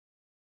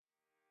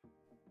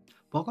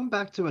Welcome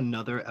back to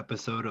another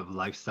episode of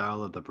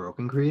Lifestyle of the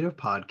Broken Creative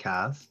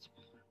Podcast.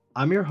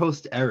 I'm your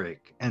host,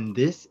 Eric, and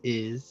this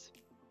is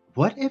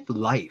What If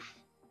Life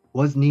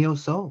Was Neo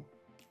Soul?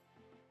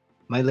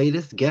 My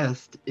latest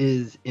guest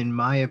is, in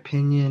my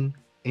opinion,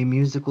 a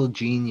musical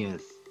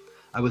genius.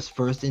 I was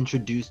first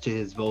introduced to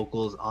his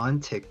vocals on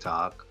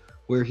TikTok,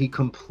 where he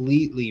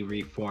completely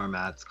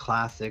reformats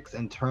classics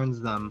and turns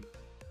them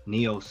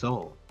neo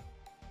soul.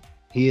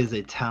 He is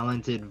a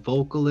talented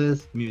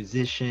vocalist,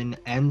 musician,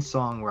 and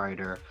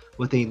songwriter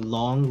with a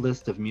long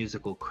list of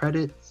musical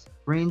credits,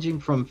 ranging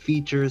from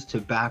features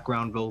to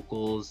background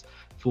vocals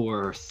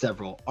for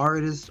several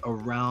artists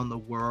around the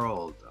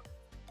world.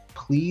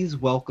 Please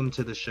welcome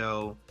to the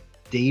show,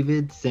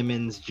 David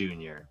Simmons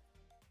Jr.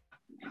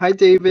 Hi,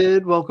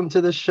 David. Welcome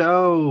to the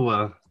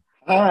show.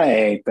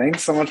 Hi,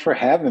 thanks so much for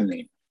having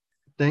me.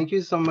 Thank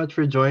you so much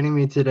for joining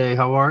me today.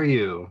 How are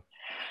you?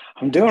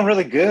 I'm doing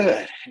really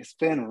good. It's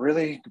been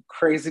really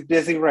crazy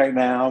busy right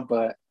now,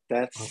 but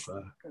that's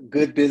Okay.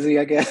 good busy,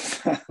 I guess.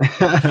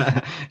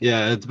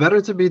 Yeah, it's better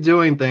to be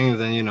doing things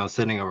than,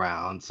 sitting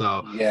around.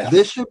 So this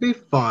Yes. should be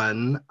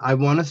fun. I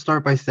want to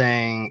start by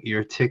saying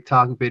your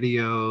TikTok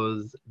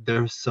videos,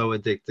 they're so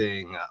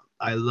addicting.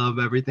 I love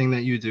everything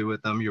that you do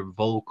with them, your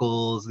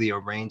vocals, the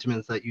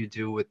arrangements that you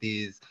do with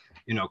these,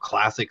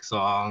 classic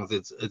songs.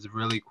 It's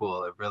really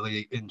cool. It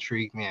really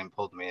intrigued me and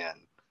pulled me in.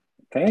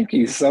 Thank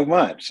you so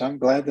much. I'm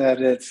glad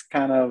that it's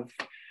kind of,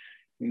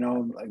 you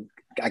know, like,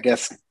 I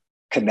guess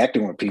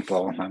connecting with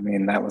people. I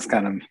mean, that was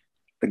kind of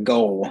the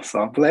goal. So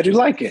I'm glad you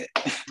like it.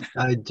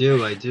 I do.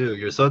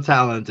 You're so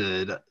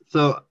talented.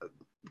 So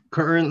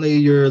currently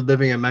you're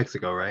living in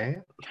Mexico, right?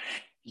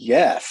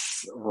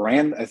 Yes,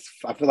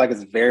 I feel like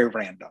it's very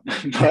random,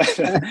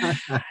 but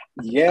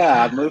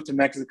yeah, I moved to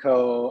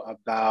Mexico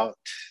about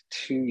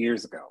 2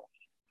 years ago.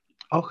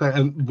 Okay,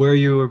 and where are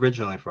you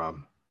originally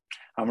from?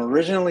 I'm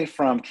originally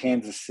from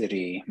Kansas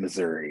City,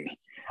 Missouri.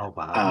 Oh,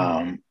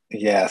 wow.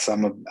 Yes,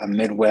 I'm a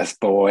Midwest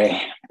boy,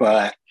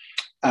 but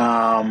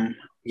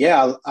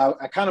yeah,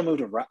 I kind of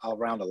moved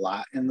around a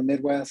lot in the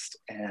Midwest,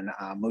 and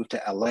I moved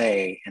to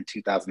LA in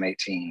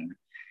 2018,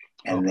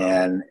 and Okay.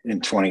 then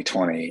in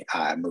 2020,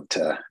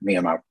 me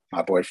and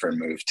my boyfriend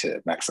moved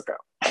to Mexico.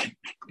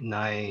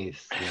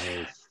 Nice,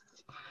 nice.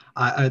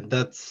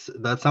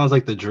 That sounds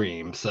like the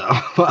dream, so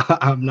I'm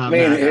I not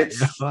mean, mad at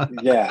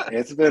you.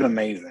 it's been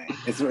amazing.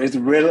 It's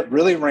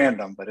really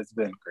random, but it's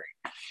been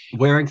great.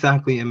 Where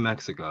exactly in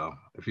Mexico,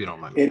 if you don't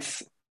mind me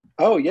It's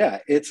Oh yeah,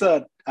 it's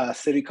a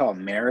city called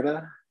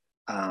Merida.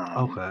 asking?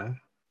 Um, Okay.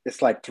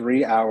 it's like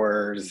 3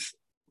 hours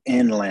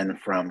inland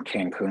from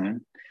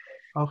Cancun.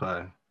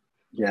 Okay.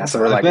 Yeah, so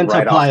Okay. we're I've like been to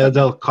right off Playa the.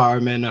 del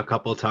Carmen a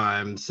couple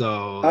times,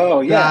 so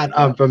Oh yeah, that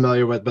yeah. I'm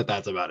familiar with, but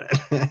that's about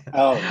it.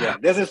 Oh yeah.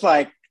 This is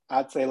like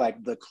I'd say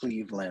like the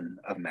Cleveland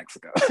of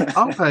Mexico.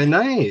 Okay,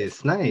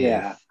 nice,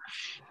 Yeah, nice.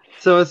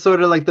 So it's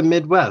sort of like the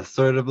Midwest,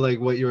 sort of like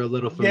what you're a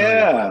little familiar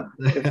yeah.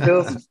 with. It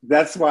feels.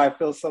 That's why I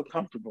feel so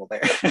comfortable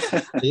there.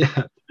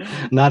 Yeah.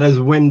 Not as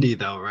windy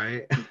though,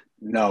 right?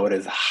 No, it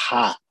is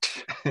hot.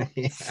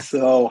 Yeah.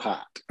 So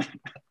hot.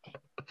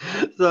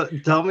 So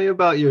tell me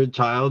about your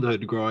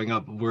childhood growing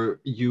up. Were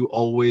you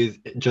always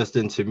just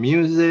into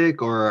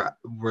music, or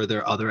were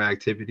there other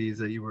activities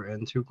that you were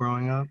into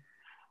growing up?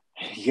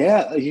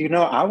 Yeah,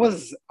 I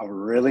was a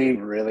really,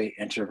 really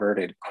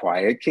introverted,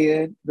 quiet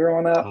kid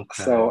growing up.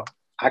 Okay. So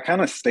I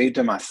kind of stayed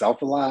to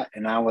myself a lot.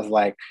 And I was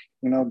like,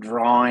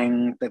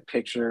 drawing the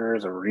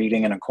pictures or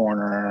reading in a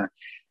corner.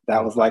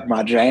 That was like Okay.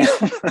 my jam.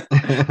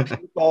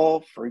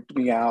 People freaked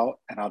me out.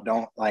 And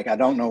I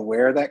don't know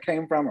where that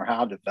came from or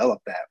how I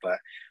developed that, but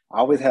I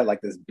always had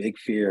like this big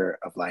fear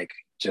of like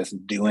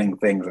just doing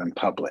things in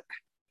public,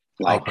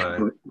 Okay.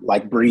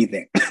 like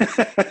breathing.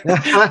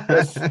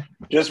 just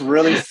just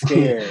really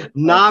scared of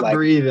Not like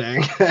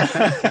breathing.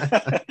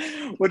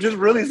 well, just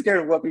really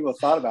scared of what people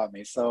thought about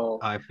me. So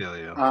I feel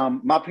you.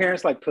 my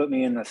parents like put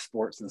me into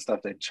sports and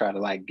stuff to try to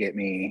like get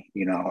me,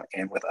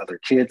 in with other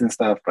kids and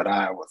stuff, but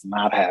I was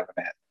not having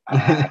it.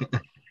 I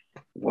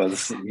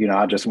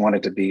I just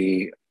wanted to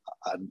be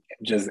uh,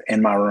 just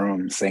in my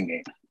room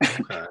singing.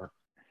 Okay.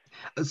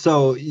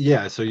 So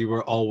yeah, so you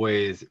were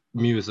always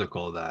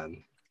musical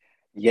then.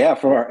 Yeah,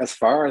 for as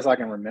far as I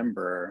can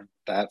remember,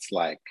 that's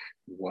like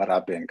what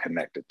I've been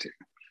connected to.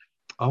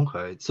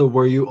 Okay. So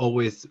were you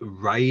always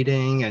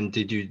writing and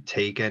did you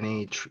take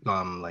any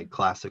like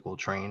classical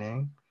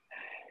training?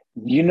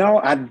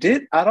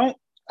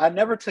 I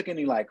never took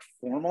any like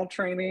formal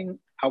training.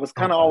 I was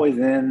kind of Okay. always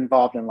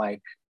involved in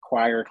like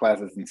choir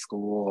classes in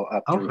school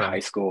up through Okay. high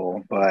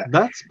school, but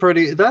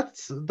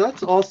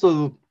That's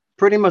also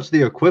pretty much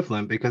the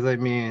equivalent because I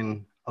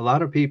mean a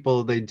lot of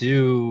people they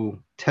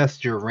do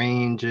test your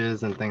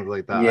ranges and things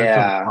like that. I've done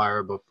yeah,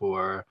 choir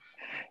before.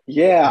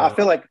 yeah, I So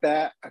feel like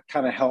that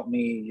kind of helped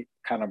me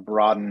kind of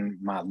broaden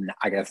my,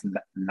 I guess,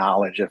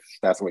 knowledge, if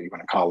that's what you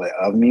want to call it,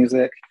 of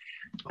music.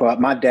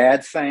 But my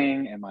dad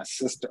sang and my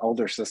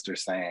older sister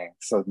sang,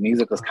 so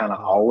music was kind of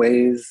uh,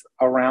 always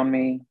around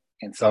me,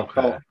 and so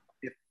okay.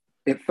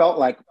 it felt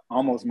like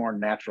almost more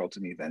natural to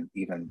me than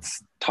even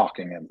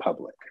talking in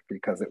public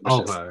because it was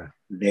just Okay.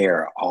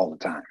 there all the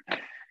time.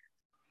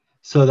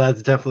 So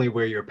that's definitely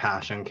where your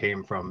passion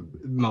came from,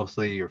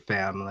 mostly your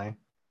family.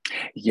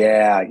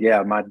 Yeah,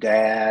 yeah. My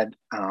dad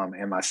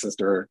and my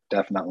sister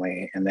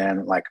definitely, and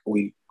then like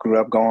we grew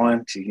up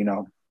going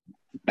to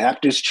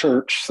Baptist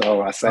church,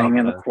 so I sang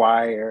in the Okay.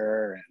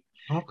 choir,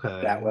 and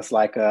that Okay. was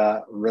like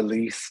a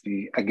release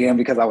again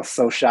because I was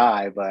so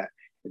shy, but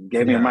if you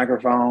gave me a Yeah.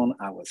 microphone,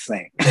 I would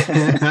sing.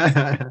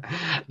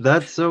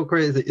 That's so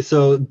crazy.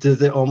 So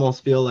does it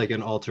almost feel like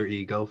an alter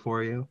ego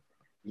for you?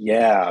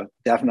 Yeah,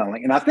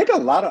 definitely. And I think a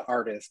lot of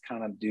artists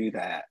kind of do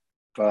that.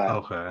 But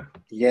Okay.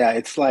 yeah,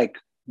 it's like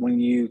when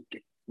you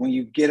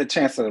get a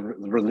chance to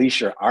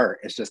release your art,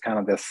 it's just kind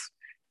of this,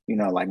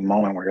 like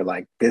moment where you're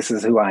like, this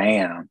is who I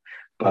am.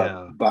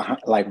 Yeah.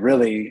 But like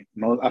really,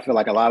 I feel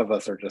like a lot of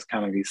us are just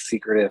kind of these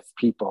secretive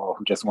people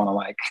who just want to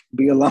like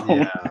be Yeah,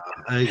 alone.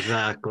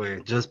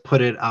 exactly. Just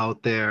put it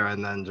out there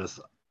and then just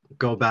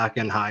go back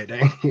in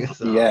hiding.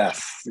 So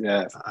Yes,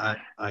 yes.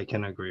 I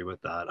can agree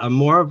with that. I'm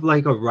more of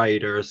like a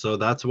writer, so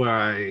that's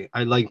where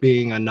I like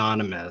being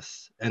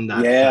anonymous in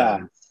that Yeah,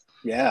 sense.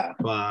 yeah,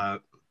 But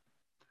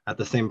at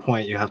the same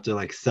point, you have to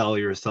like sell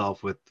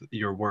yourself with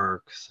your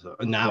works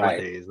right.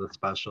 nowadays,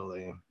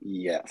 especially.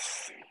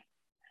 Yes.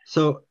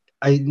 So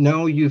I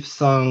know you've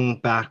sung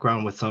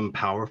background with some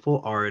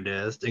powerful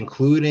artists,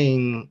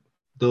 including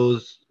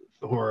those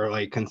who are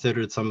like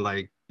considered some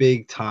like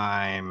big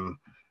time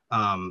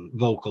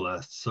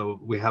vocalists. So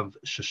we have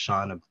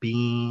Shoshana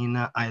Bean.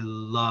 I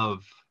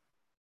love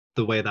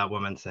the way that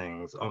woman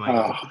sings. Oh my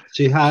God. Oh,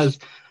 She has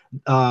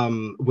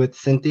with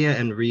Cynthia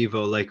and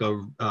Revo like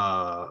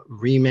a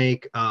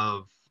remake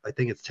of I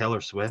think it's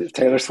Taylor Swift.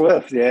 Taylor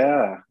Swift.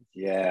 Yeah,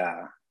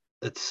 yeah.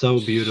 It's so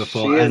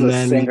beautiful. She is And a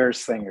then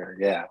singer.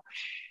 Yeah.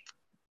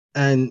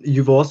 and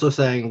you've also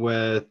sang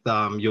with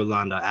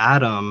Yolanda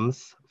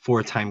Adams,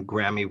 four-time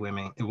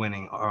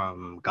winning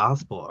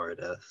gospel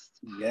artist.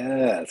 So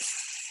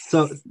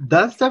Yes.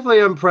 that's definitely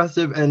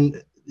impressive.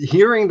 And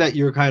hearing that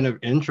you're kind of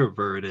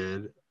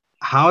introverted,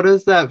 how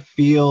does that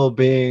feel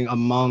being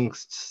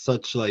amongst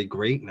such like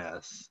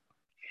greatness?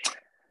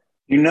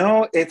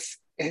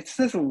 It's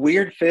this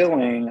weird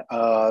feeling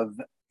of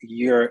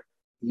you're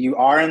you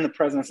are in the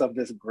presence of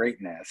this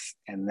greatness,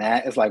 and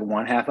that is like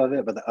one half of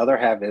it, but the other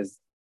half is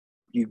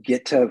you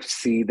get to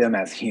see them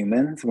as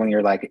humans when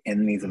you're like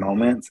in these Mhm.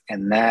 moments,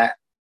 and that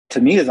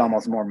to me is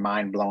almost more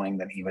mind-blowing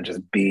than even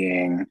just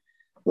being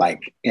like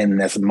in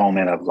this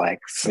moment of like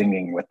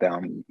singing with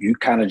them. You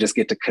kind of just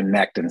get to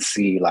connect and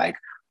see like,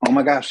 oh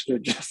my gosh, they're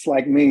just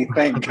like me,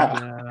 thank God.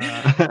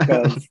 Yeah.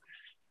 Because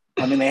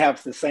I mean, they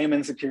have the same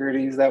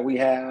insecurities that we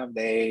have.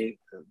 They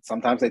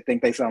sometimes they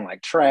think they sound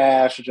like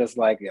trash, just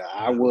like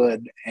I Yeah.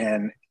 would.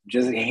 And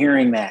just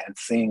hearing that and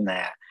seeing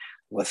that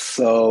was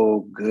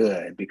so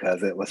good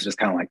because it was just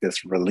kind of like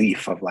this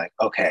relief of like,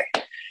 okay,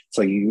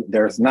 so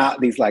there's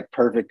not these like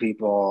perfect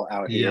people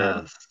out here.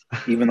 Yes.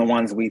 Even the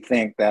ones we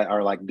think that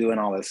are like doing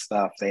all this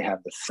stuff, they have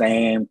the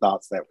same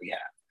thoughts that we have,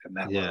 and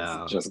that was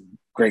Yeah. just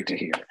great to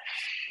hear.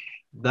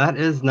 That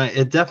is nice.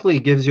 It definitely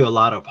gives you a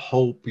lot of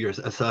hope.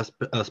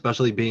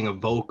 Especially being a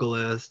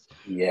vocalist.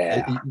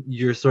 Yeah.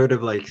 You're sort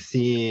of like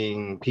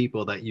seeing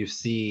people that you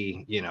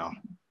see,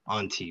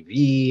 on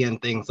TV and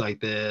things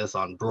like this,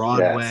 on Yes.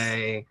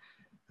 Broadway.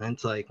 And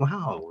it's like,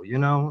 wow,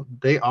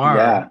 they are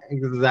Yeah.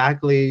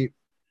 exactly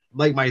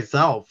like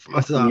myself.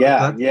 So Yeah,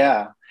 that's,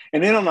 yeah.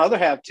 And then on the other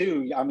half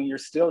too, I mean, you're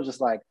still just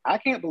like, I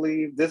can't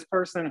believe this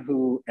person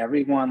who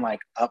everyone like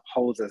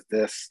upholds as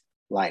this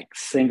like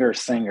singer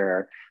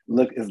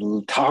look is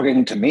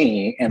talking to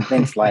me and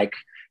thinks like,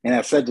 and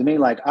have said to me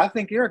like, I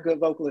think you're a good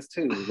vocalist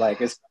too.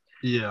 Like it's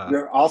yeah.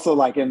 you're also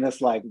like in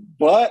this like,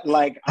 but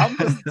like I'm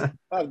just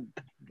a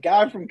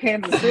guy from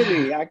Kansas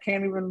City. I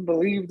can't even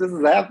believe this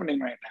is happening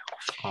right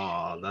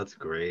Oh, that's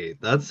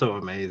great. That's so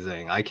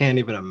amazing. I can't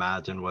even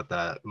imagine what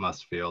that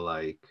must feel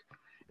like. now.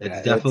 It's Yeah,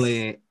 it's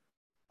definitely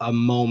a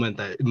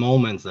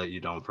moments that you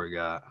don't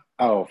forget.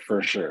 oh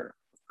for sure,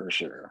 for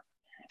sure.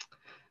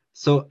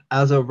 So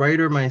as a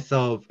writer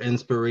myself,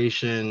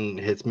 inspiration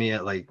hits me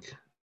at like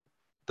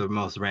the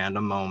most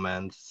random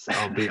moments.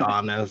 I'll be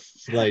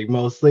honest, like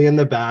mostly in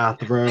the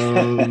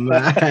bathroom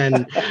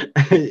and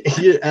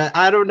yeah,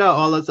 I don't know,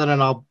 all of a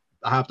sudden I'll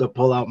have to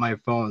pull out my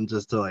phone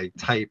just to like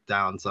type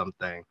down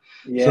something.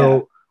 Yeah.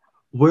 So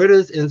where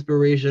does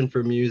inspiration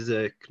for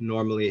music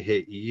normally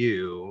hit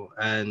you?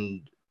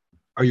 And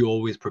are you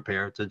always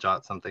prepared to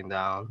jot something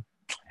down?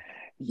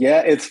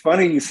 Yeah, it's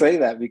funny you say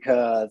that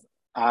because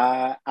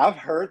I've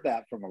heard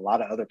that from a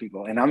lot of other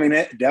people. And I mean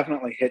it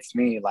definitely hits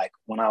me like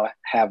when I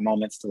have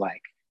moments to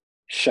like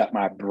shut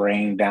my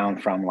brain down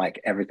from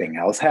like everything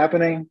else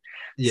happening.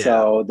 Yeah,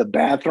 So the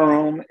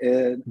bathroom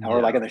is,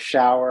 or like yeah, in the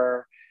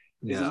shower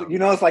is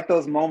yeah, it's like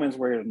those moments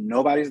where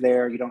nobody's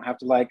there. You don't have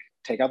to like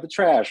take out the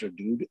trash or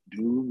do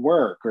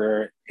work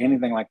or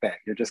anything like that.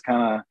 You're just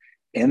kind of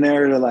in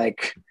there to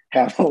like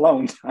have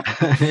alone time.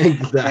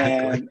 exactly.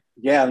 And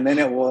yeah, and then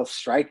it will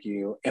strike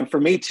you. And for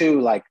me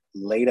too, like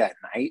late at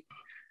night,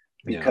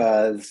 Yeah,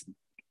 because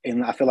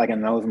and I feel like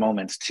in those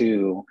moments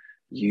too,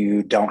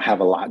 you don't have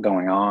a lot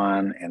going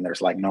on and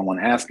there's like no one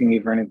asking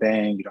you for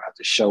anything. You don't have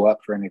to show up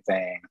for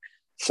anything.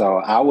 So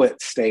I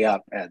would stay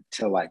up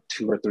till like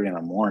 2 or 3 in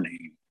the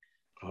morning.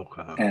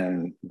 Okay.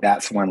 And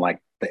that's when like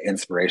the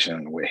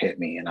inspiration would hit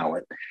me. And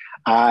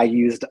I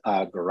used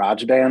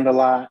GarageBand a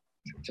lot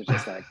to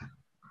just like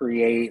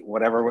create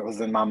whatever was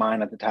in my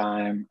mind at the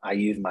time. I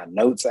used my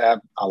notes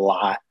app a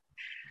lot.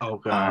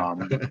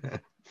 Okay.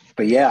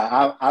 But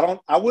yeah,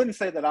 I wouldn't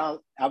say that I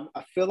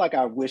feel like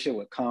I wish it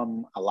would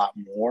come a lot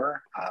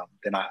more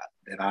than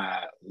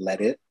I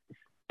let it.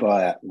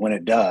 But when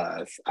it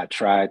does, I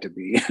try to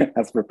be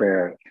as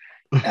prepared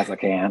as I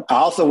can. I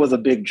also was a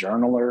big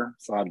journaler,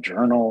 so I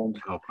journaled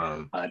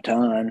a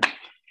ton.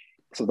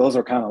 So those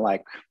are kind of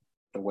like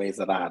the ways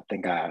that I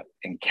think I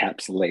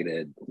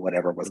encapsulated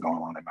whatever was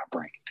going on in my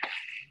brain.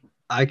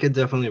 I could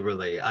definitely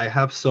relate. I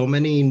have so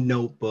many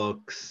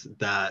notebooks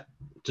that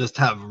just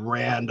have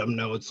random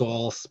notes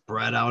all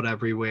spread out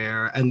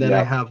everywhere. And then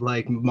I have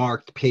like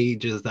marked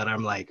pages that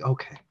I'm like,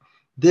 okay,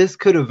 this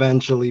could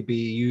eventually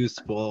be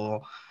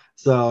useful.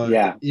 So,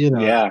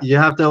 you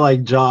have to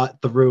like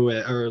jot through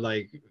it or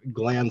like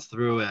glance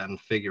through it and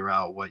figure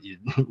out what you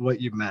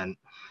meant.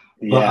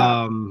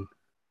 Yeah. But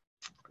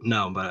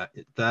no, but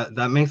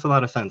that makes a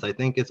lot of sense. I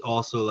think it's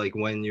also like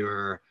when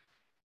you're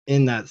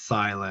in that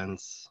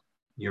silence,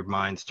 your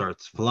mind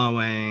starts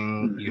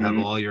flowing, you have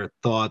all your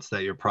thoughts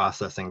that you're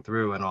processing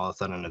through, and all of a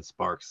sudden it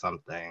sparks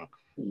something.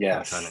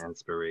 Yes. Some kind of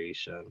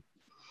inspiration.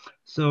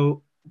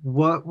 So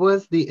what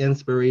was the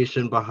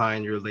inspiration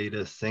behind your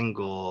latest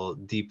single,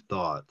 Deep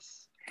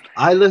Thoughts?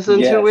 I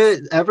listened to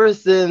it ever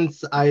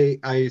since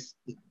I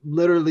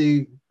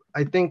literally,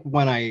 I think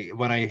when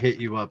I hit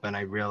you up and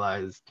I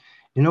realized,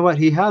 you know what,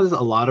 he has a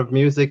lot of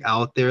music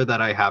out there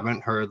that I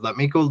haven't heard. Let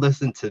me go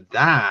listen to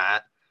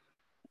that.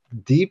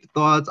 Deep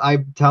Thoughts,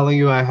 I'm telling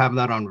you, I have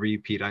that on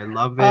repeat. I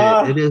love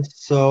it. It is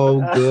so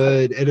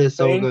good. It is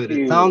so good.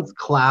 It sounds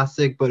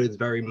classic, but it's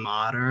very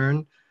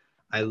modern.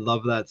 I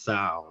love that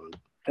sound.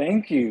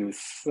 Thank you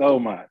so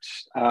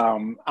much.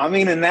 I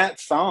mean, and that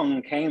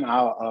song came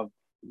out of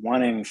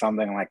wanting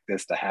something like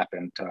this to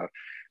happen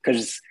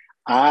because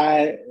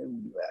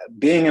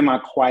being in my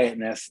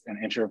quietness and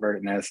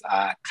introvertedness,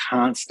 I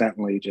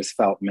constantly just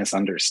felt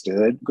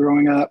misunderstood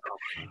growing up.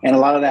 And a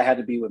lot of that had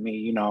to be with me,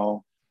 you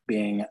know,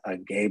 being a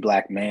gay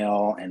Black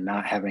male and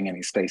not having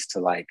any space to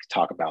like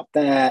talk about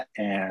that.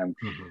 And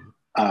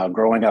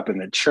growing up in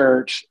the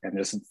church and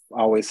just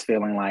always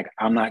feeling like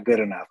I'm not good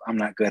enough.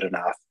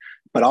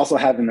 But also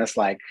having this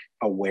like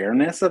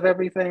awareness of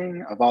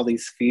everything, of all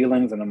these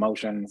feelings and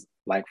emotions,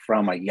 like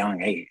from a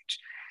young age.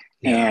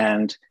 Yeah.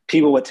 And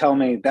people would tell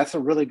me that's a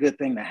really good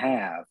thing to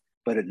have,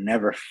 but it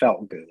never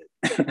felt good.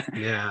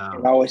 Yeah.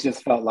 I always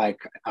just felt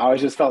like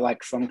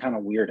some kind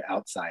of weird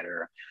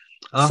outsider.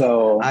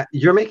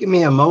 You're making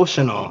me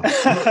emotional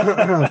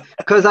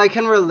because I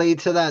can relate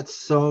to that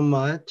so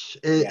much.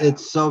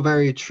 It's so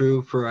very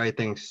true for, I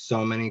think,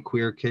 so many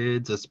queer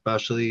kids,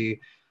 especially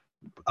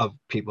of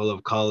people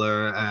of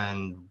color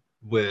and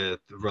with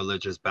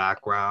religious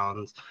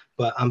backgrounds.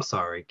 But I'm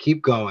sorry,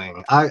 keep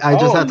going. I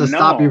just had to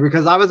stop you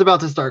because I was about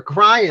to start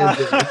crying.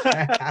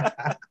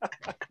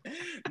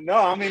 No,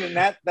 I mean, and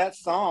that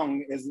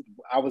song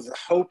I was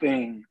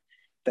hoping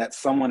that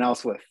someone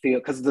else would feel,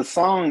 because the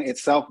song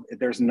itself,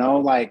 there's no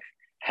like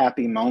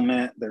happy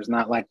moment. There's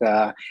not like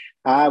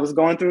I was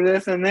going through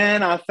this and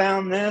then I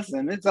found this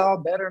and it's all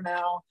better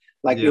now.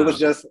 Like it was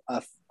just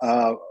a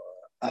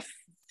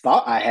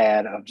thought I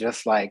had of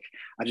just like,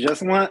 I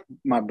just want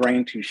my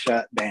brain to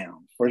shut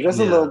down for just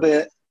a little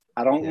bit.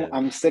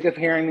 I'm sick of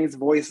hearing these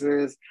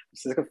voices. I'm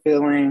sick of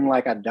feeling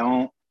like I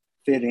don't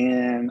fit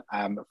in.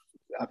 I'm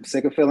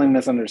sick of feeling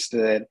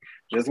misunderstood.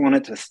 Just want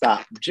it to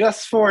stop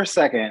just for a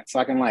second so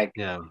I can like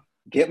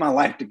get my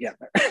life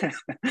together.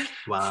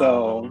 Wow.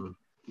 So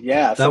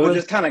it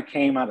just kind of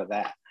came out of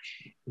that.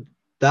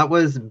 That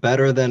was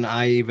better than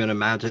I even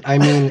imagined. I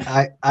mean,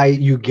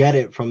 you get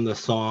it from the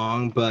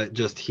song, but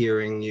just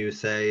hearing you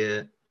say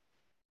it,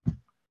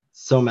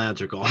 so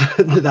magical.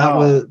 That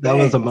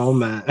was a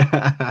moment.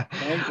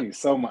 Thank you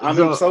so much.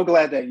 I'm so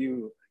glad that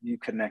you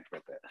connect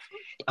with it.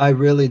 I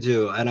really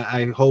do. And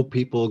I hope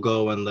people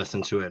go and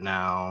listen to it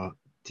now.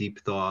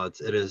 Deep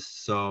Thoughts. It is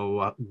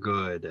so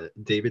good.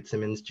 David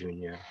Simmons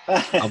Jr.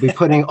 I'll be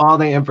putting all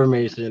the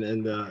information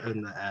in the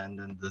end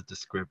and the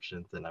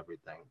descriptions and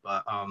everything.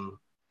 But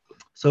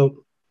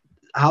so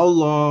how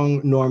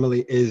long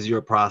normally is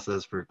your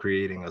process for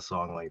creating a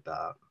song like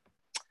that?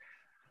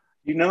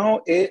 You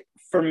know,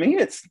 for me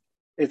it's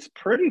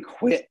pretty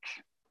quick.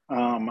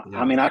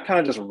 I mean, I kind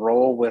of just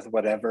roll with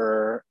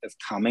whatever is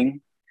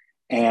coming.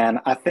 And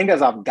I think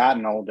as I've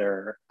gotten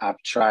older,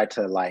 I've tried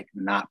to like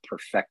not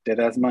perfect it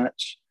as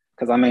much.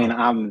 Cause I mean,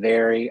 I'm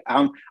very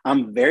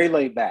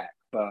laid back,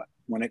 but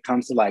when it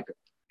comes to like,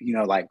 you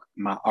know, like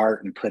my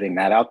art and putting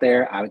that out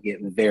there, I get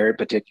very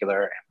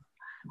particular.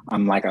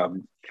 I'm like a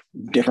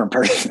different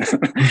person.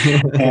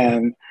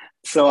 And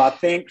so I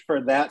think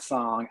for that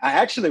song, I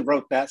actually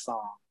wrote that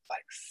song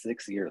like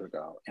 6 years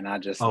ago, and I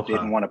just Okay.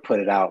 didn't want to put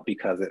it out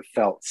because it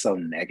felt so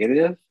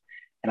negative.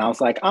 And I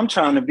was like, I'm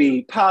trying to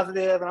be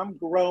positive and I'm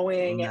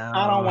growing, and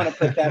I don't No. want to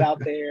put that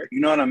out there.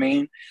 You know what I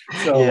mean?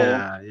 So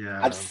Yeah,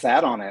 I yeah. just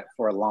sat on it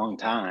for a long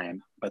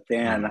time. But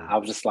then Mm, I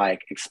was just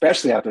like,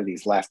 especially after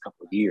these last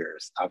couple of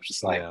years, I was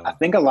just like, yeah. I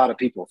think a lot of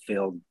people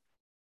feel,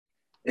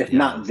 if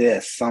not Yes.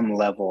 this, some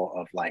level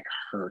of like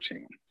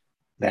hurting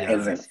that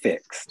isn't Yes.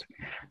 fixed.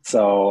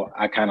 So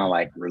I kind of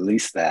like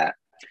released that.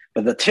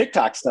 But the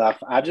TikTok stuff,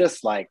 I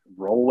just like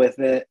roll with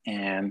it,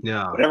 and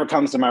Yeah. whatever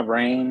comes to my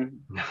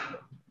brain,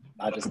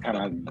 I just kind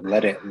of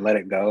let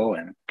it go.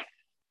 And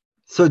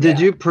So did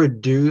yeah, you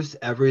produce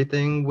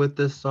everything with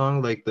this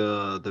song, like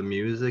the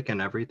music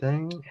and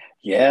everything?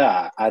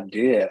 yeah, I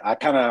did. I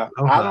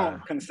Okay.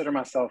 don't consider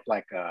myself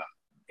like a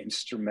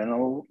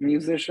instrumental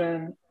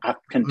musician. I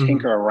can Hmm.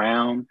 tinker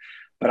around,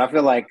 but I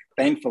feel like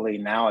thankfully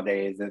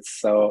nowadays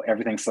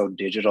everything's so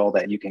digital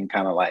that you can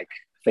kind of like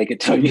fake it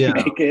till you Yeah.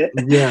 make it.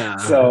 Yeah.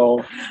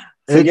 So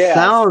so It yeah,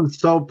 sounds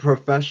so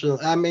professional.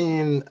 I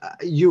mean,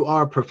 you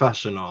are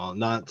professional,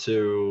 not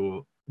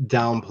to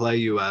downplay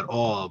you at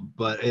all,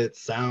 but it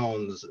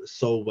sounds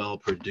so well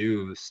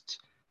produced.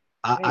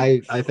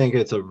 I thanks. think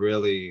it's a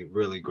really,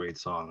 really great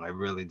song. I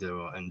really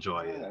do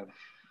enjoy it. Yeah,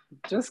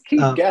 just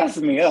keep Um,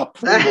 gassing me up,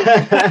 please.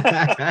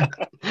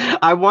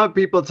 I want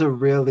people to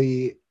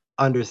really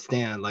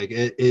understand, like,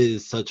 it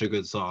is such a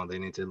good song. They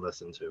need to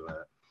listen to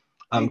it.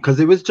 Thank Because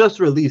you. it was just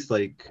released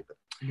like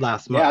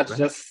last Yeah, month, it's right?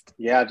 just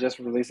yeah, I just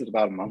released it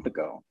about a month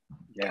ago.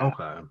 Yeah.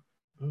 Okay.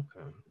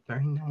 Okay.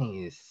 Very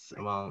nice.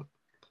 Well,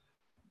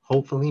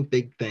 hopefully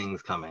big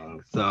things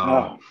coming. So,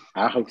 Oh,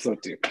 I hope so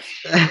too.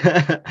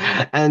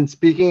 and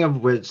speaking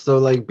of which, so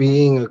like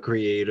being a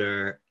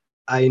creator,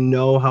 I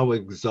know how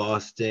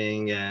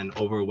exhausting and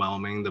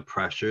overwhelming the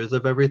pressures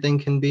of everything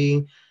can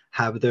be.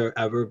 Have there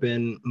ever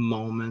been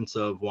moments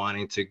of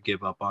wanting to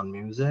give up on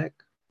music?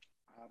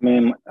 I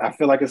mean, I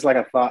feel like it's like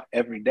a thought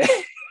every day.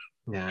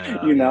 Yeah,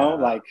 You know, yeah,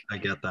 like I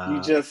get you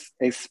that. just,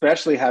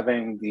 especially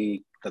having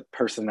the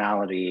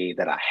personality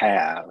that I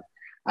have,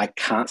 I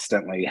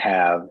constantly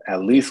have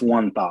at least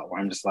one thought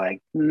where I'm just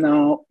like,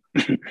 no,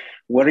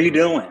 what are you Mm.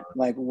 doing?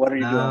 Like, what are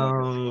you doing?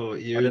 No, What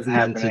you're is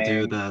meant to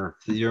do happening? this.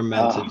 You're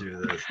meant to Uh, do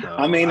this,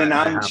 I though. mean, and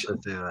I have to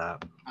say that.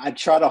 I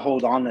try to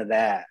hold on to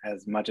that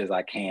as much as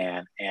I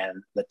can.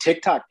 And the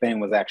TikTok thing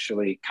was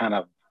actually kind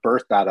of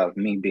birthed out of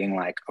me being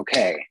like,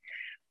 okay,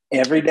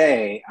 every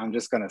day I'm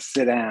just going to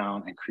sit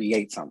down and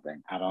create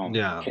something. I don't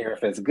Yeah, care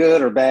if it's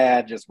good or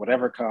bad, just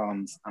whatever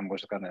comes, I'm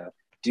just going to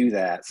do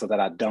that so that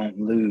I don't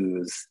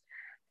lose,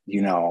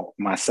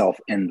 myself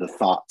in the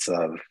thoughts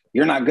of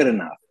you're not good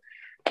enough.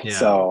 yeah.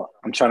 So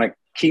I'm trying to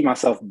keep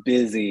myself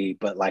busy,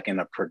 but like in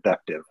a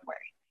productive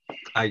way.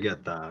 I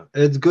get that.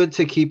 It's good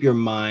to keep your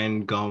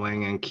mind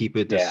going and keep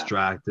it Yeah.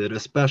 distracted,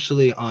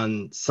 especially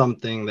on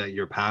something that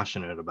you're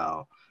passionate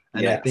about.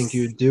 And I think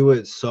you Yes. do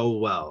it so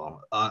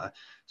well.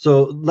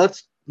 So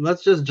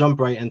let's just jump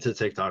right into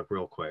TikTok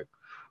real quick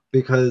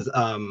because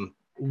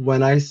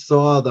when I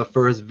saw the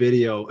first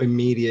video,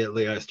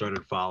 immediately I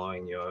started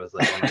following you. I was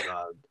like, oh my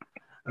God.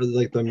 I was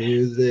like the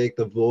music,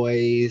 the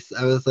voice.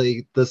 I was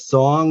like the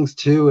songs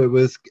too. It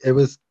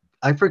was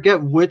I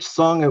forget which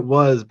song it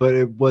was, but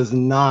it was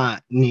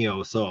not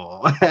Neo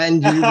Soul.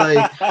 And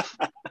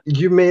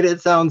you made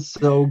it sound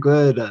so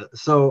good.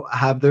 So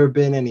have there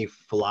been any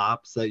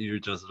flops that you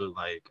just are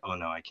like, oh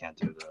no, I can't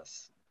do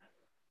this?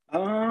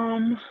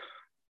 um,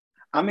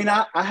 I mean,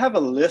 I have a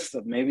list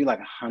of maybe like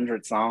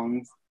 100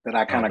 songs that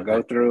I kind Oh, of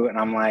go through, and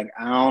I'm like,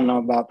 I don't know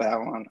about that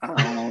one. I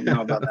don't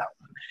know about that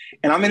one.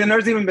 And I mean, and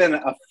there's even been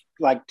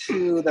like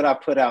two that I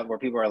put out where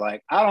people are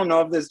like, I don't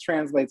know if this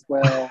translates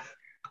well,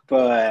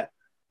 but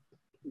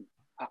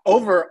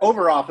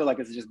overall, I feel like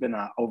it's just been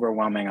an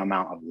overwhelming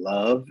amount of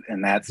love,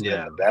 and that's been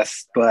yeah, the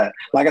best. But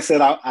like I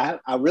said, I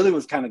really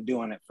was kind of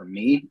doing it for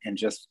me and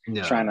just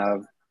yeah, trying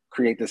to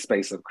create this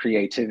space of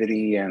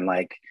creativity and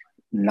like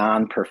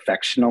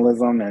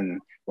non-perfectionism,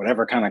 and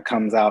whatever kind of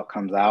comes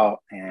out.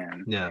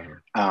 And yeah.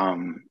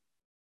 um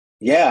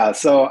yeah,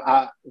 so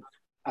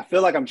I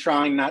feel like I'm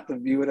trying not to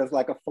view it as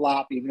like a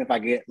flop, even if I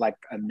get like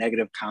a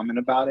negative comment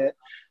about it.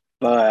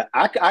 But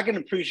I can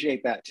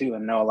appreciate that too,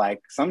 and know like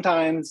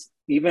sometimes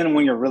even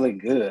when you're really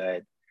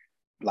good,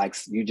 like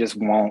you just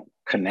won't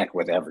connect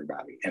with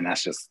everybody, and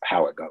that's just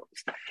how it goes.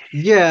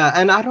 Yeah,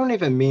 and I don't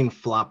even mean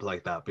flop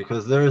like that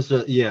because there's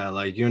just, yeah,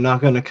 like you're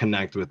not going to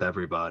connect with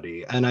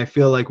everybody. And I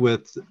feel like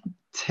with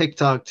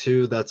TikTok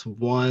too, that's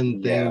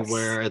one thing Yes.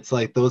 where it's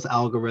like those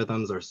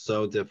algorithms are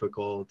so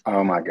difficult.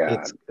 Oh my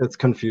It's God. it's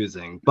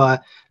confusing.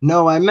 But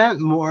no, I meant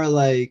more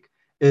like,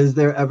 is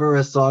there ever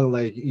a song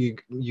like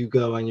you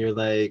go and you're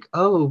like,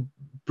 "Oh,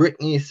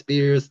 Britney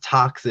Spears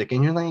Toxic,"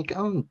 and you're like,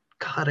 "Oh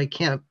God, I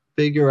can't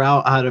figure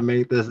out how to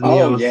make this Oh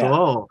neo yeah.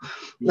 soul."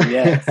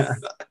 Yes.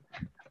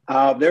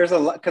 There's a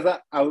lot because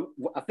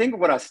I think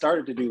what I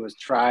started to do was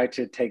try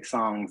to take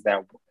songs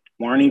that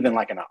weren't even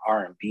like in an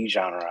R&B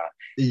genre,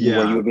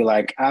 where you Yeah. would be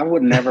like, I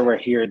would never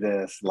hear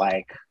this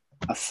like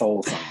a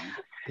soul song.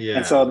 And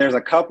Yeah. so there's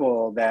a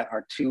couple that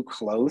are too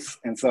close.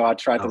 And so I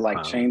tried to like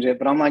Okay. change it,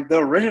 but I'm like, the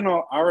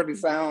original already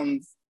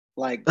sounds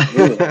like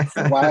good.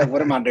 So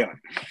what am I doing?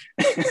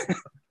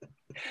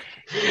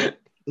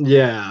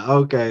 Yeah,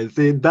 okay.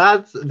 See,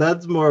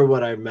 that's more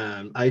what I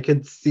meant. I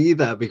could see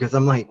that because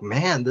I'm like,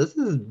 man, this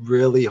is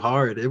really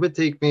hard. It would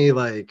take me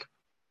like,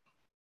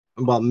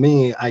 well,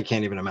 me, I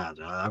can't even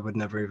imagine. I would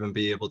never even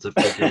be able to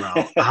figure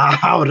out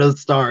how to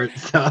start.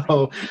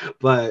 So,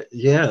 but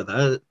yeah,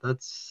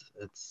 that's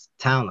it's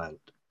talent.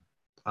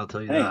 I'll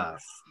tell you that.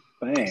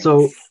 Thanks. Thanks.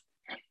 So,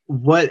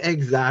 what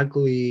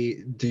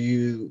exactly do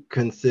you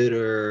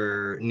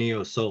consider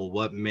neo soul?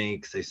 What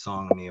makes a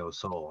song neo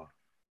soul?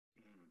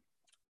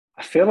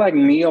 I feel like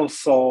neo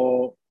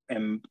soul,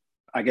 and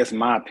I guess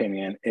my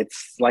opinion,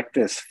 it's like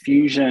this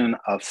fusion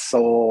of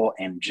soul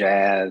and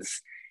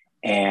jazz,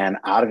 and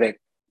out of it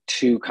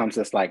too comes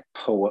this like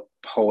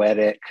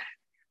poetic,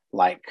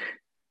 like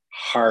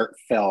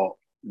heartfelt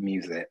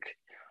music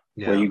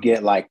where Yeah. you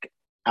get like,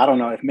 I don't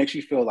know, it makes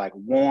you feel like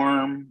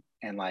warm,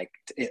 and like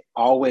it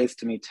always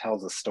to me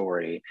tells a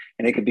story.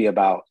 And it could be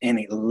about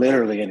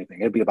literally anything.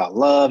 It could be about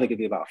love, it could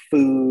be about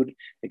food,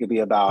 it could be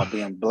about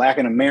being Black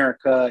in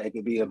America, it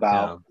could be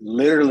about Yeah.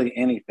 literally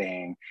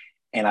anything.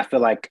 And I feel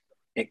like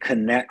it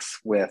connects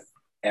with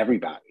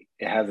everybody.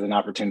 It has an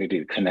opportunity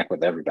to connect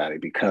with everybody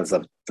because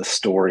of the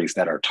stories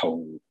that are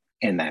told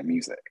in that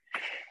music.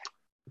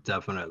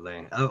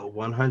 Definitely. Oh,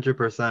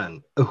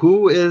 100%.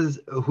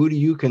 Who do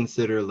you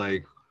consider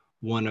like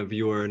one of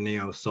your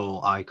neo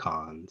soul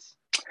icons?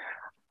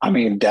 I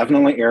mean,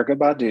 definitely Erica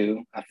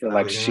Badu. I feel I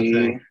like was gonna say,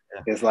 she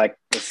yeah. is like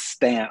the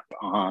stamp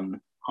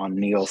on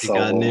neo She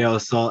got soul. neo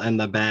soul in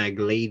the bag,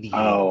 lady. That's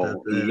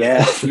Oh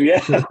yes, yeah.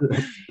 it.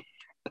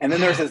 And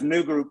then there's this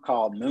new group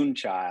called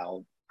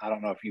Moonchild. I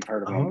don't know if you've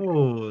heard of them.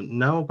 Oh,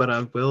 no, but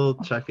I will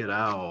check it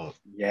out.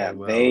 I Yeah,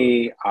 will.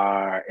 they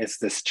are. It's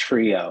this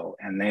trio,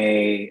 and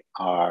they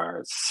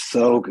are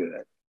so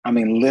good. I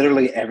mean,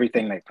 literally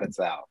everything they put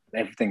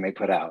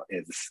out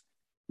is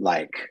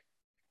like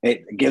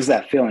it gives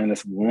that feeling,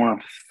 this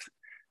warmth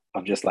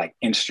of just like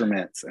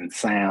instruments and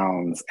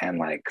sounds and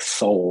like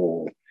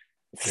soul.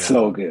 It's Yeah.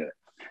 so good.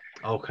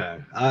 Okay.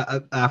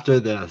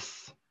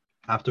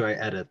 After I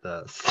edit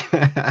this,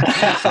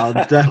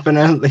 I'll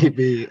definitely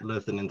be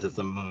listening to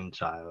some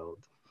Moonchild.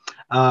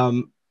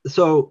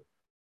 So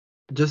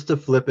just to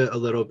flip it a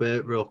little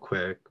bit real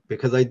quick,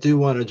 because I do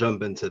want to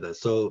jump into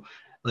this. So,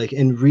 like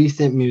in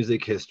recent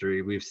music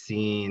history, we've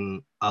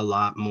seen a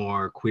lot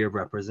more queer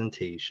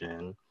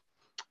representation.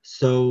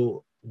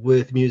 So,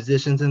 with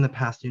musicians in the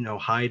past,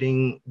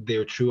 hiding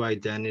their true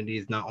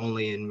identities not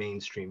only in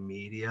mainstream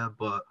media,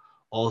 but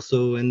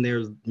also in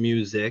their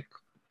music.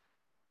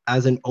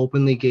 As an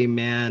openly gay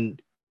man,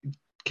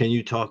 can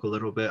you talk a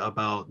little bit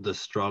about the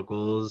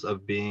struggles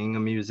of being a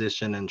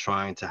musician and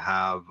trying to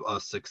have a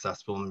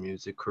successful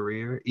music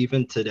career,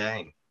 even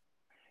today?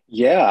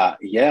 Yeah,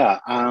 yeah.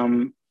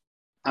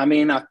 I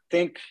mean, I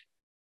think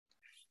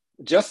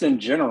just in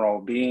general,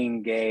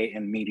 being gay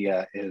in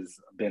media has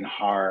been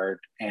hard,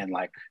 and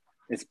like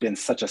it's been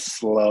such a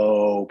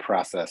slow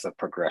process of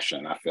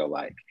progression, I feel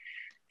like.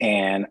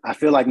 And I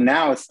feel like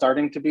now it's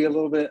starting to be a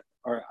little bit,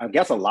 or I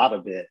guess a lot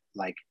of it,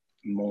 like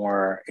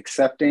more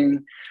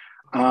accepting.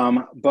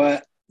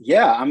 But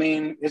yeah, I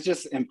mean, it's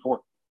just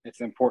important.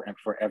 It's important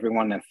for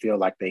everyone to feel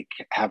like they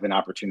have an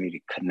opportunity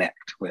to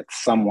connect with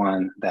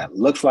someone that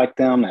looks like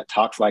them, that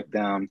talks like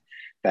them,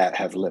 that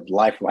has lived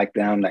life like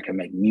them, that can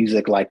make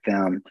music like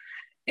them.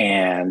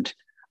 And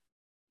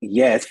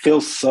yeah, it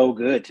feels so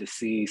good to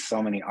see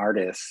so many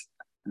artists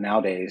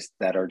nowadays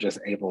that are just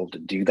able to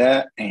do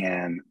that.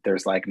 And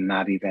there's like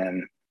not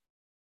even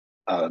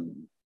a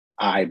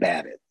eye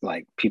batted.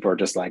 Like people are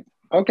just like,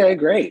 okay,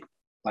 great.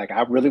 Like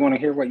I really want to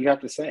hear what you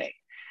have to say.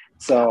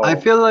 I So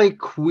feel like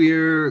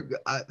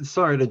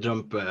sorry to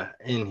jump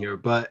in here,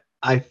 but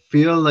I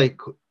feel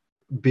like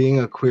being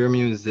a queer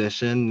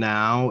musician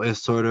now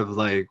is sort of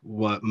like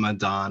what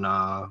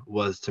Madonna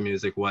was to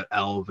music, what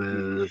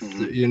Elvis,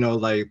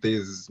 mhm. like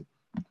these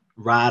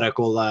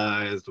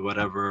radicalized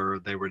whatever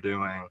they were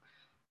doing.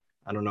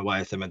 I don't know why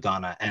I said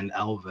Madonna and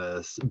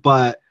Elvis,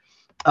 but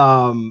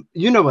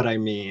you know what I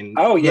mean.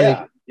 Oh Like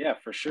yeah, yeah,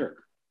 for sure.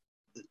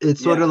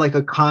 it's sort of Yeah. like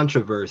a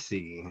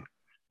controversy.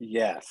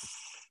 Yes.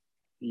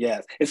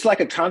 Yes. It's like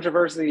a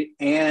controversy,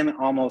 and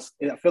almost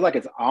I feel like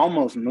it's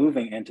almost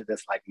moving into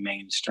this like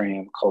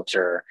mainstream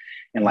culture,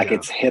 and like Yeah,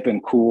 it's hip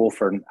and cool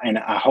for, and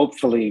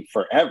hopefully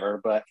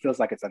forever, but it feels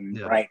like it's a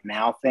yeah, right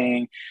now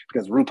thing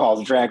because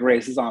RuPaul's Drag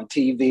Race is on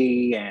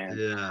TV, and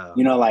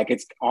yeah, like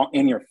it's all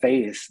in your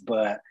face,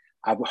 but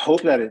I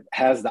hope that it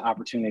has the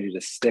opportunity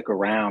to stick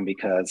around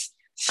because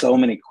so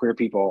many queer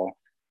people,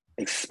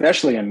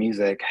 especially in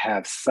music,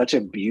 have such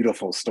a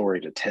beautiful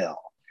story to tell,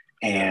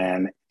 yeah,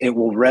 and it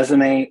will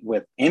resonate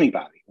with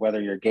anybody, whether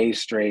you're gay,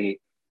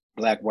 straight,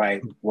 Black,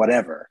 white,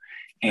 whatever.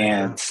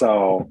 And exactly.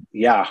 so,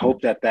 yeah, I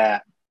hope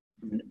that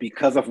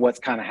because of what's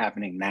kind of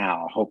happening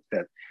now, I hope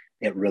that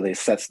it really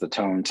sets the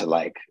tone to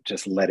like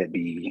just let it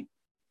be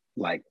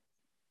like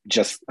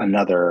just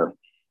another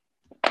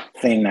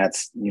thing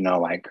that's,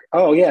 like,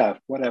 oh yeah,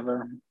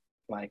 whatever.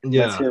 Like, let's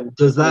Yeah. hear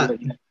Does what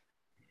that you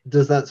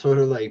does that sort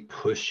of like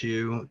push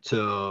you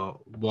to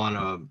want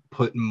to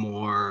put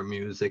more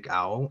music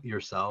out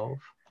yourself?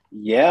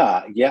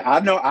 Yeah, yeah. I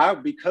know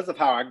because of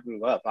how I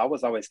grew up, I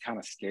was always kind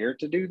of scared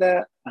to do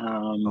that.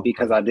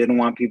 Because Okay. I didn't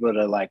want people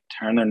to like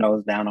turn their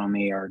nose down on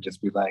me or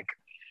just be like,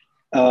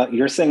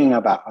 you're singing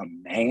about a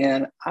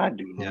man. I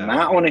do not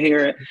Yeah. want to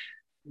hear it.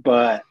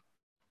 But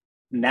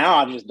now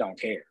I just don't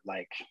care.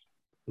 Like,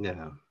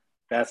 Yeah.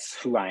 that's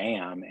who I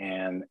am.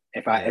 And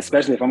Yeah.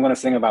 especially if I'm going to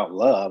sing about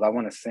love, I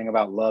want to sing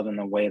about love in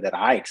the way that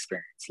I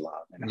experience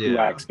love and who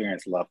I Yeah.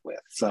 experience love with.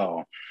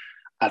 So,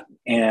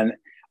 and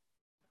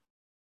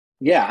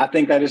yeah, I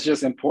think that is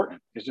just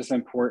important. It's just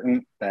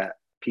important that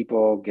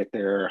people get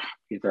their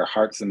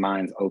hearts and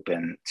minds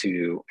open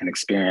to an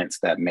experience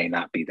that may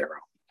not be their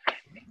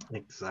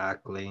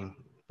Exactly.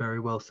 Very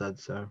well said,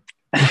 sir.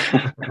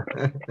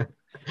 own.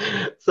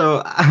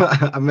 So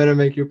I'm gonna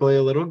make you play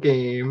a little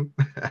game.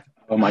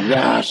 Oh my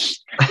gosh.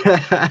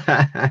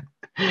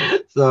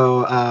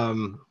 So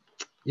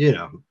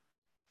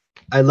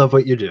I love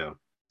what you do.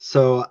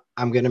 So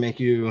I'm gonna make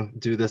you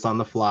do this on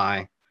the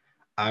fly.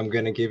 I'm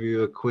gonna give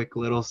you a quick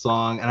little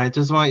song, and I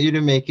just want you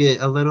to make it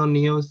a little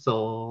neo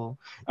soul.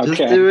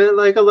 Just Okay. do it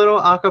like a little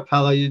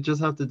acapella. You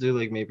just have to do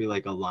like maybe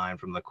like a line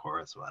from the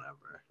chorus,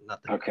 whatever.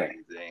 Nothing Okay.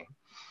 crazy.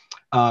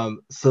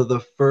 So the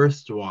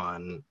first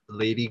one,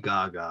 Lady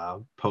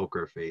Gaga,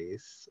 Poker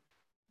Face.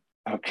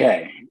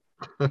 Okay.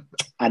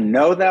 I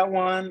know that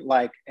one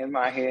like in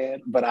my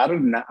head, but I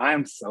don't know. I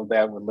am so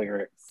bad with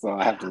lyrics, so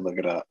I have to look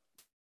it up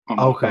on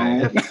my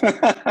Okay, if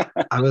phone.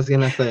 I was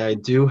gonna say I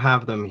do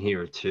have them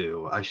here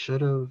too. I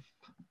should have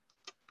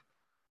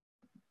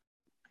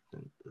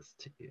sent this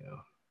to you.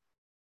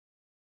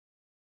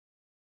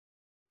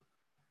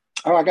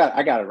 Oh, I got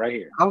it right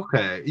here.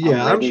 Okay, I'm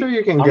yeah, I'm sure ready.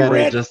 you can I'm get it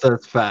ready. just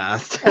as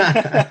fast.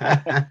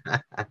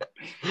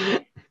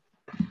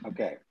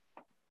 Okay.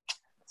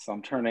 So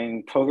I'm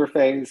turning Poker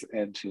Face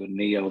into a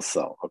neo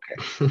soul. Okay.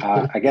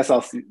 I guess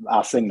I'll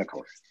sing the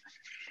chorus.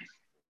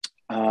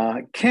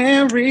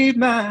 Can't read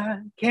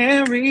my,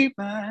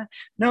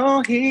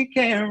 no, he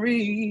can't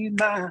read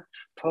my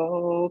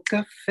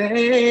poker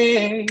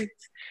face.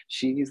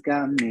 She's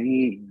got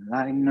me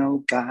like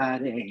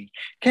nobody.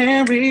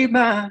 Can't read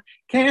my,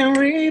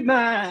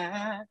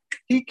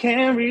 he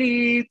can't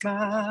read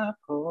my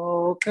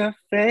poker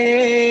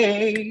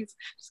face.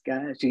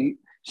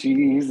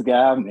 She's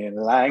got me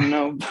like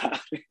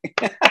nobody.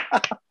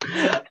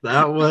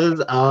 That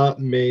was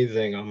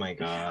amazing. Oh my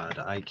God,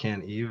 I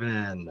can't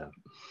even.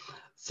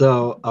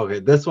 So, okay,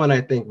 this one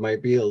I think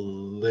might be a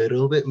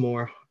little bit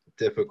more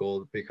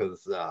difficult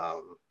because,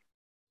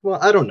 well,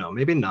 I don't know,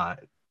 maybe not.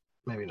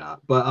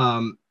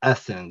 But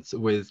Essence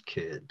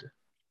Kid.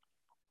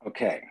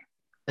 Okay.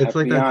 It's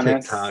I'll like be that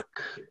honest. TikTok.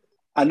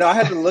 I know I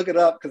had to look it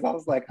up because I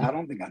was like, I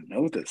don't think I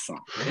know this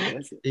song. What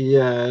is it?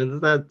 Yeah,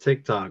 it's that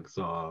TikTok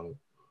song.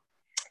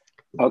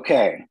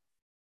 Okay.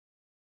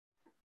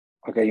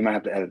 Okay, you might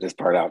have to edit this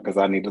part out because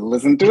I need to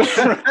listen to it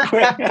real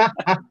quick.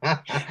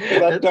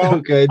 Because It's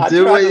okay. I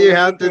Do tried what to you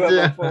have listen to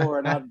to it do. before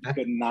and I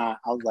could not.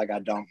 I was like, I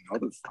don't know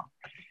this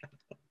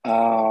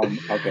song.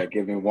 Okay,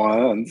 give me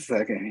 1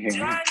 second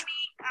here.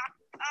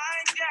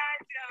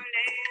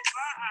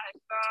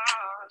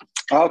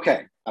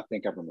 Okay, I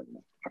think I remember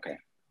that. Okay.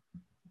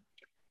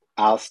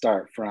 I'll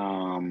start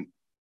from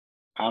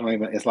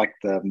it's like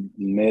the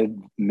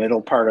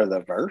middle part of the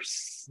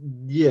verse.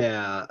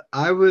 Yeah,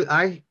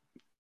 I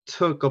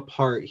took a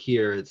part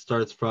here. It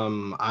starts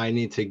from I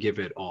need to give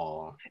it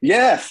all.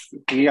 Yes,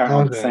 we are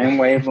on the Okay. same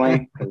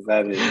wavelength because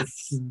that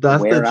is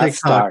That's the where I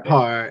TikTok started.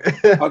 part.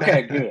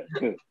 Okay, good.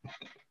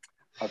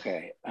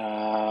 Okay.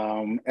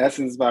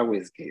 Essence by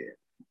Wizkid.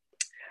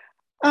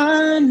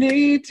 I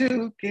need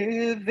to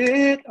give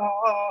it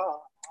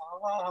all.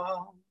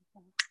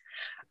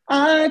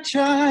 I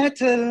try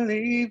to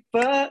leave,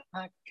 but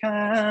I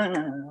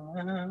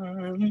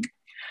can't.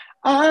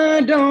 I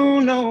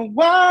don't know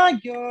why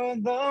you're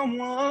the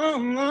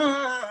one.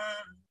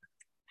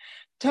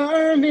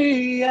 Turn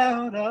me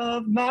out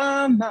of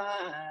my mind.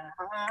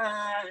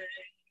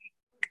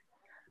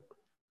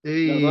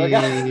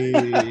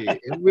 Hey,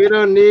 we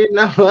don't need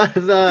no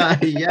other.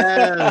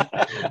 Yes,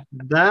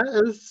 that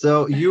is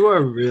so. You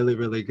are really,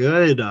 really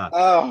good.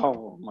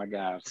 Oh my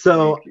gosh. Thank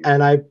So, you.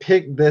 and I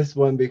picked this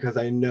one because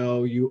I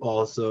know you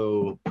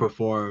also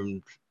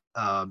performed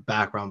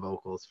background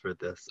vocals for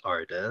this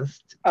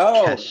artist,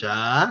 Oh,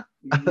 Kesha.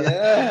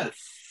 yes.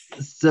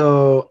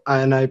 So,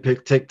 and I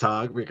picked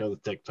TikTok because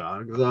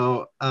TikTok.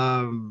 So,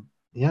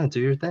 yeah,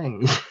 do your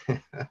thing.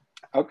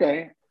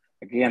 Okay.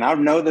 Again, I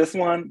know this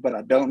one, but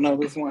I don't know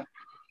this one.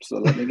 So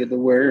let me get the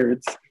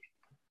words.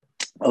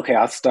 Okay,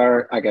 I'll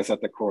start, I guess, at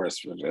the chorus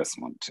for this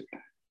one too.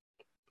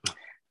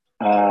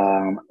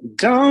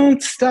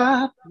 Don't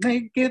stop,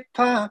 make it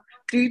pop.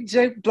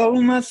 DJ,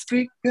 blow my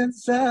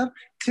speakers up.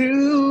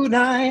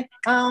 Tonight,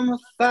 I'ma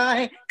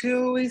fight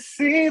till we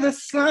see the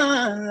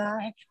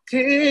sunlight.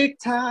 Tick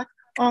tock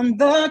on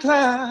the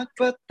clock,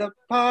 but the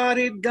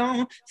party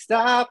don't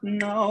stop.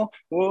 No.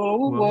 Whoa,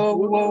 whoa,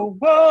 whoa,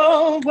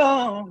 whoa,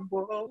 whoa,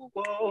 whoa,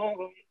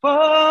 whoa,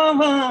 whoa,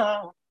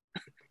 whoa.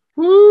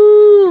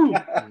 Woo!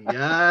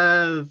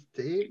 Yes,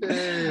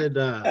 David.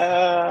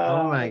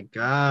 Oh my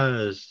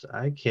gosh,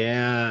 I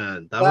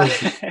can't. That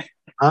was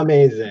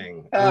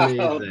amazing.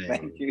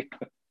 Thank you.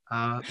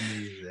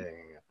 Amazing.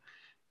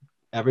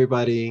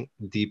 Everybody,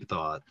 Deep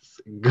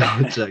Thoughts.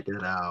 Go check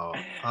it out.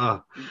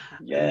 Oh,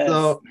 Yes.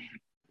 So,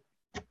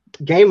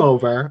 game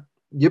over.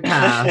 You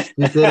passed.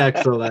 You did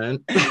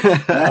excellent.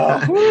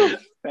 Oh,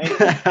 thank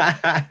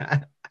you.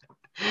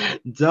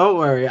 Don't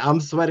worry, I'm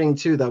sweating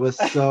too. That was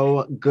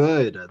so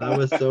good. That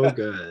was so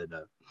good.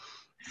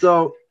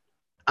 So,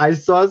 I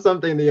saw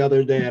something the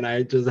other day and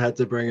I just had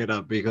to bring it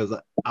up because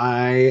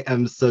I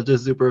am such a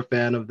super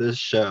fan of this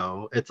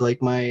show. It's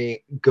like my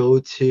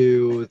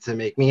go-to to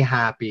make me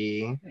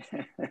happy.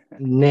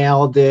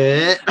 Nailed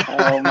it.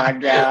 Oh my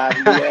God,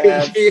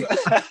 yes.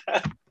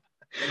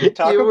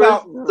 Talk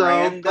about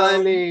random.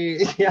 Funny.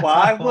 Yeah.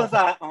 Why was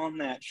I on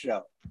that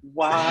show?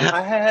 Why?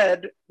 I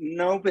had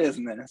no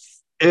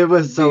business. It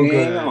was so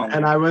being good. on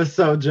And there. I was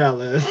so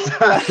jealous.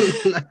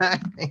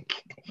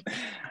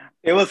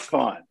 It was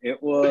fun.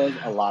 It was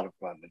a lot of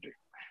fun to do.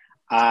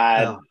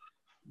 I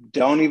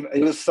don't even,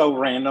 it was so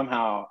random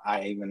how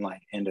I even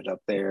like ended up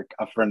there.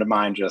 A friend of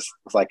mine just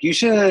was like, you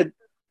should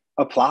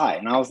apply.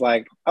 And I was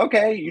like,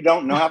 okay, you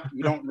don't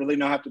really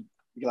know how to,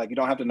 like, you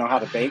don't have to know how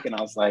to bake. And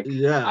I was like,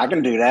 Yeah, I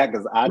can do that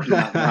because I do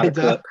not know how to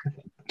cook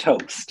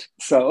toast.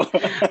 So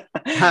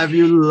have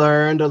you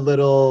learned a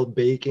little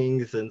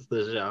baking since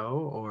the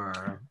show,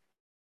 or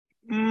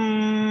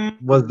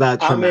was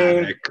that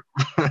traumatic?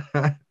 I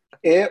mean,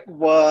 it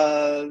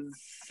was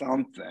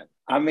something.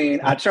 I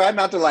mean, I tried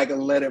not to like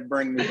let it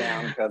bring me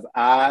down because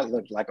I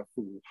looked like a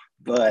fool.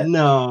 But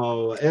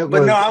no,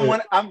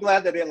 I'm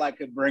glad that it like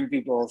could bring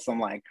people some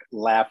like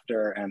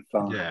laughter and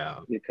fun. Yeah,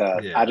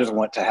 because I just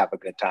want to have a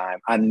good time.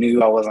 I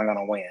knew I wasn't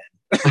gonna win.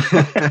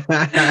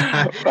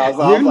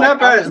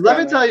 Let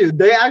me tell you,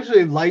 they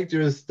actually liked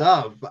your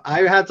stuff.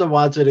 I had to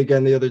watch it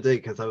again the other day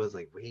because I was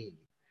like, wait,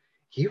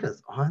 he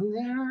was on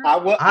there? I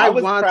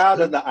was proud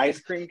of the ice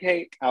cream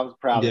cake. I was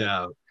proud of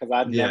it because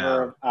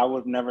I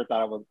would never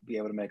thought I would be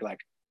able to make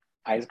like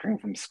ice cream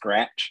from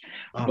scratch.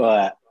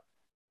 But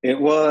it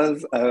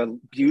was a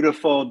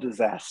beautiful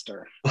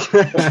disaster.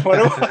 That's what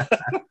it was.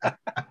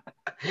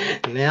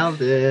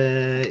 Nailed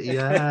it.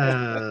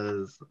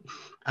 Yes.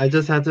 I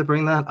just had to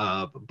bring that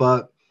up.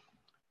 But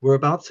we're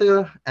about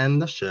to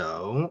end the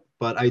show,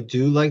 but I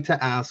do like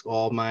to ask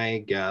all my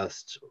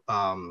guests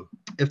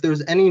if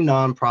there's any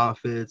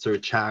nonprofits or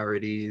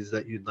charities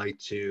that you'd like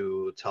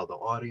to tell the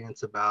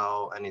audience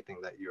about, anything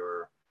that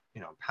you're,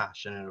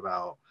 passionate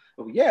about.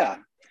 Oh, yeah.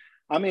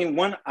 I mean,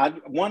 one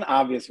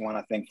obvious one,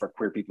 I think, for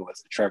queer people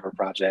is the Trevor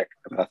Project.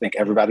 I think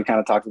everybody kind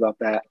of talks about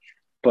that.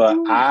 But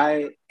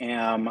I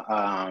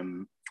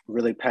am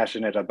really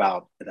passionate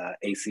about the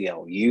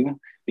ACLU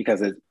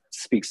because it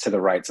speaks to the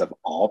rights of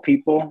all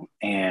people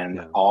and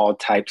all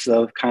types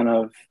of kind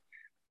of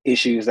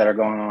issues that are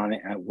going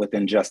on with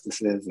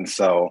injustices. And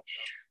so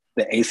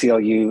the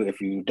ACLU,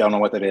 if you don't know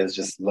what that is,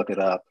 just look it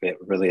up. It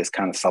really is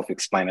kind of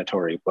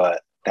self-explanatory,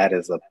 but that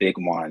is a big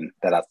one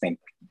that I think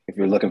if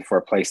you're looking for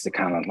a place to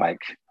kind of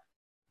like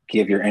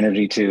give your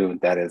energy to,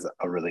 that is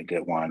a really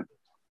good one.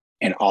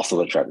 And also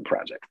the Trevor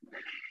Project.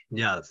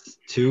 Yes,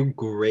 two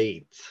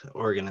great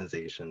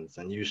organizations,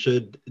 and you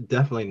should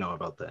definitely know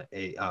about the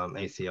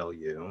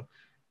ACLU.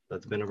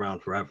 That's been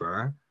around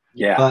forever.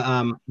 Yeah.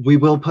 But we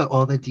will put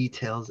all the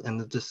details in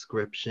the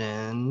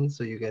description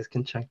so you guys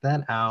can check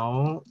that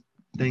out.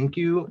 Thank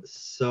you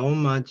so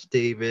much,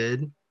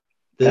 David.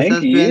 This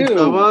has been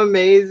so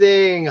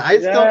amazing. I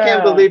still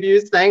can't believe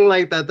you sang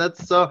like that.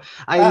 That's so,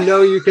 I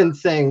know you can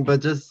sing,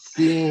 but just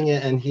seeing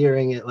it and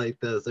hearing it like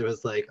this, it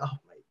was like, oh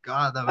my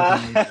God, that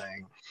was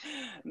amazing.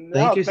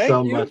 Thank you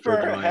so much for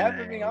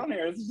having me on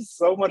here. It's just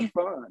so much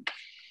fun.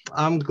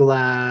 I'm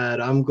glad.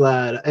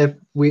 If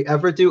we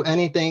ever do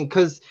anything,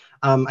 because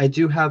I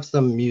do have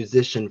some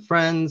musician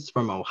friends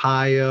from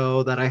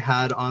Ohio that I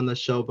had on the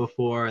show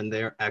before, and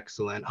they're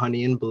excellent.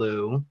 Honey and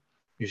Blue.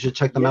 You should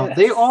check them out.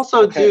 They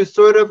also do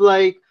sort of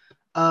like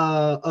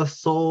a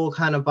soul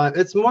kind of vibe.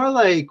 It's more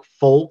like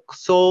folk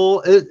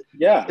soul.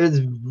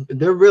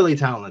 They're really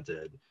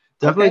talented.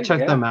 Definitely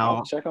check them out.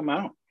 I'll check them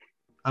out.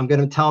 I'm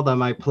going to tell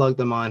them I plugged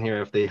them on here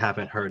if they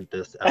haven't heard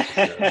this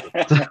episode.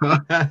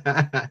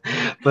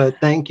 But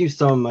thank you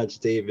so much,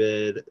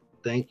 David.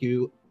 Thank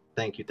you.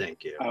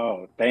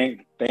 Oh,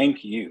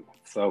 thank you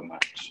so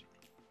much.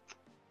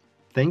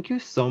 Thank you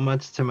so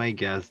much to my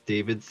guest,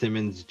 David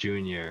Simmons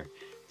Jr.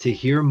 To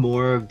hear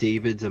more of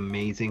David's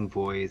amazing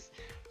voice,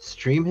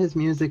 stream his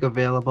music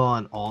available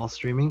on all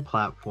streaming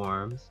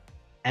platforms,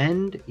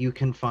 and you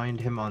can find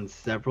him on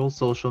several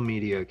social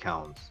media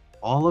accounts,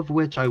 all of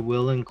which I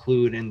will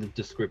include in the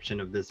description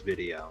of this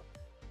video.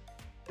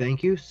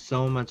 Thank you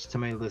so much to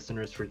my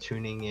listeners for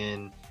tuning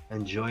in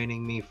and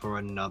joining me for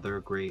another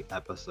great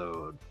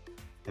episode.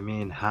 I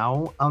mean,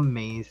 how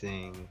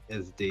amazing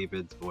is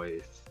David's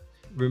voice?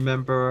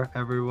 Remember,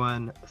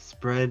 everyone,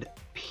 spread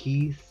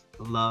peace,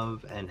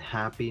 love, and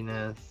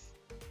happiness,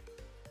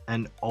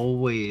 and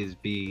always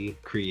be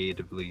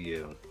creatively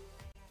you.